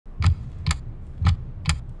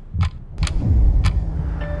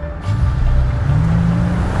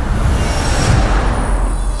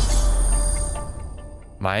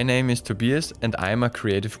My name is Tobias and I'm a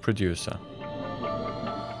creative producer.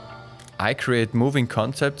 I create moving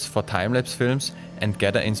concepts for time-lapse films and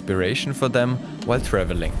gather inspiration for them while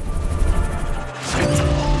traveling.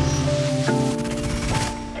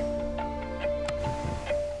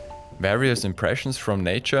 Various impressions from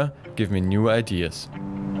nature give me new ideas.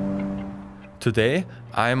 Today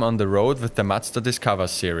I am on the road with the Mazda Discovers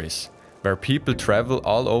series, where people travel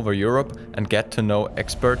all over Europe and get to know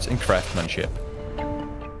experts in craftsmanship.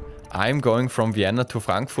 I am going from Vienna to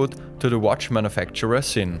Frankfurt to the watch manufacturer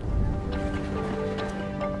Sinn.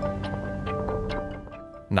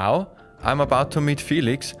 Now I'm about to meet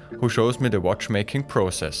Felix, who shows me the watchmaking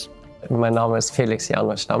process. Mein Name ist Felix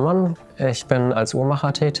Janusz Stammann. Ich bin als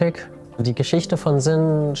Uhrmacher tätig. Die Geschichte von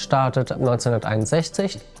Sinn startet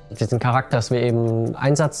 1961. Diesen Charakter, dass wir eben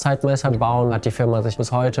Einsatzzeitmesser bauen, hat die Firma sich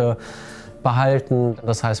bis heute behalten.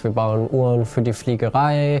 Das heißt, wir bauen Uhren für die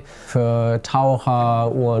Fliegerei, für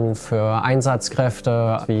Taucher, Uhren für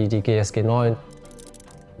Einsatzkräfte wie die GSG 9.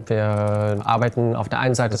 Wir arbeiten auf der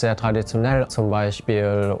einen Seite sehr traditionell. Zum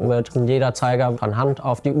Beispiel wird jeder Zeiger von Hand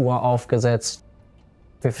auf die Uhr aufgesetzt.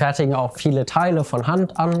 Wir fertigen auch viele Teile von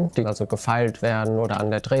Hand an, die also gefeilt werden oder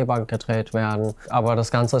an der Drehbank gedreht werden. Aber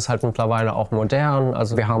das Ganze ist halt mittlerweile auch modern.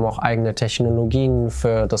 Also wir haben auch eigene Technologien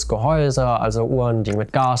für das Gehäuse, also Uhren, die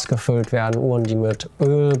mit Gas gefüllt werden, Uhren, die mit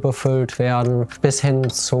Öl befüllt werden, bis hin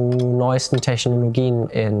zu neuesten Technologien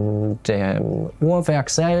in dem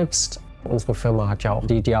Uhrwerk selbst. Unsere Firma hat ja auch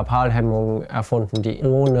die Diapalhemmung erfunden, die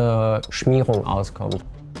ohne Schmierung auskommt.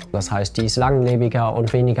 Das heißt, die ist langlebiger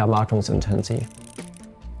und weniger wartungsintensiv.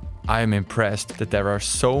 I am impressed that there are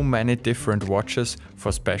so many different watches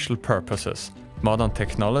for special purposes. Modern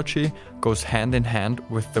technology goes hand in hand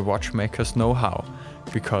with the watchmaker's know-how,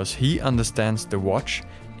 because he understands the watch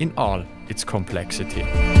in all its complexity.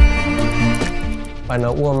 Bei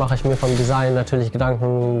einer Uhr mache ich mir vom Design natürlich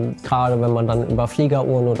Gedanken, gerade wenn man dann über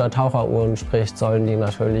Fliegeruhren oder Taucheruhren spricht, sollen die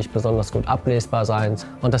natürlich besonders gut ablesbar sein.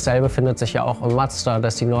 Und dasselbe findet sich ja auch im Mazda,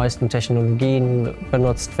 dass die neuesten Technologien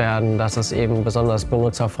benutzt werden, dass es eben besonders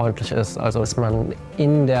benutzerfreundlich ist. Also dass man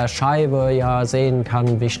in der Scheibe ja sehen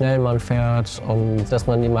kann, wie schnell man fährt und dass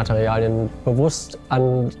man die Materialien bewusst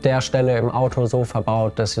an der Stelle im Auto so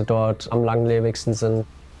verbaut, dass sie dort am langlebigsten sind.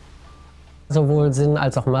 Sowohl Sinn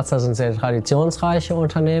als auch Mazda sind sehr traditionsreiche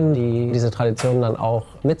Unternehmen, die diese Tradition dann auch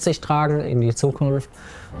mit sich tragen in die Zukunft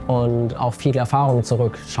und auch viel Erfahrung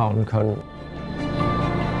zurückschauen können.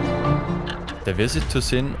 The visit to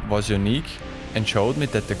Sinn was unique and showed me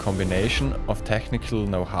that the combination of technical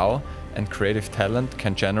know-how and creative talent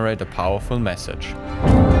can generate a powerful message.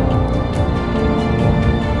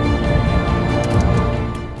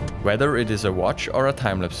 Whether it is a watch or a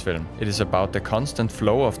time-lapse film, it is about the constant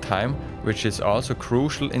flow of time, which is also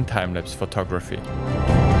crucial in time-lapse photography.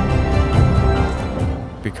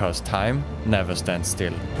 Because time never stands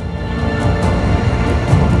still.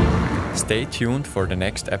 Stay tuned for the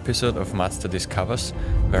next episode of Mazda Discovers,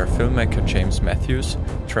 where filmmaker James Matthews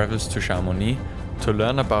travels to Chamonix to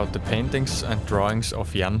learn about the paintings and drawings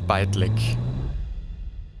of Jan Beitlik.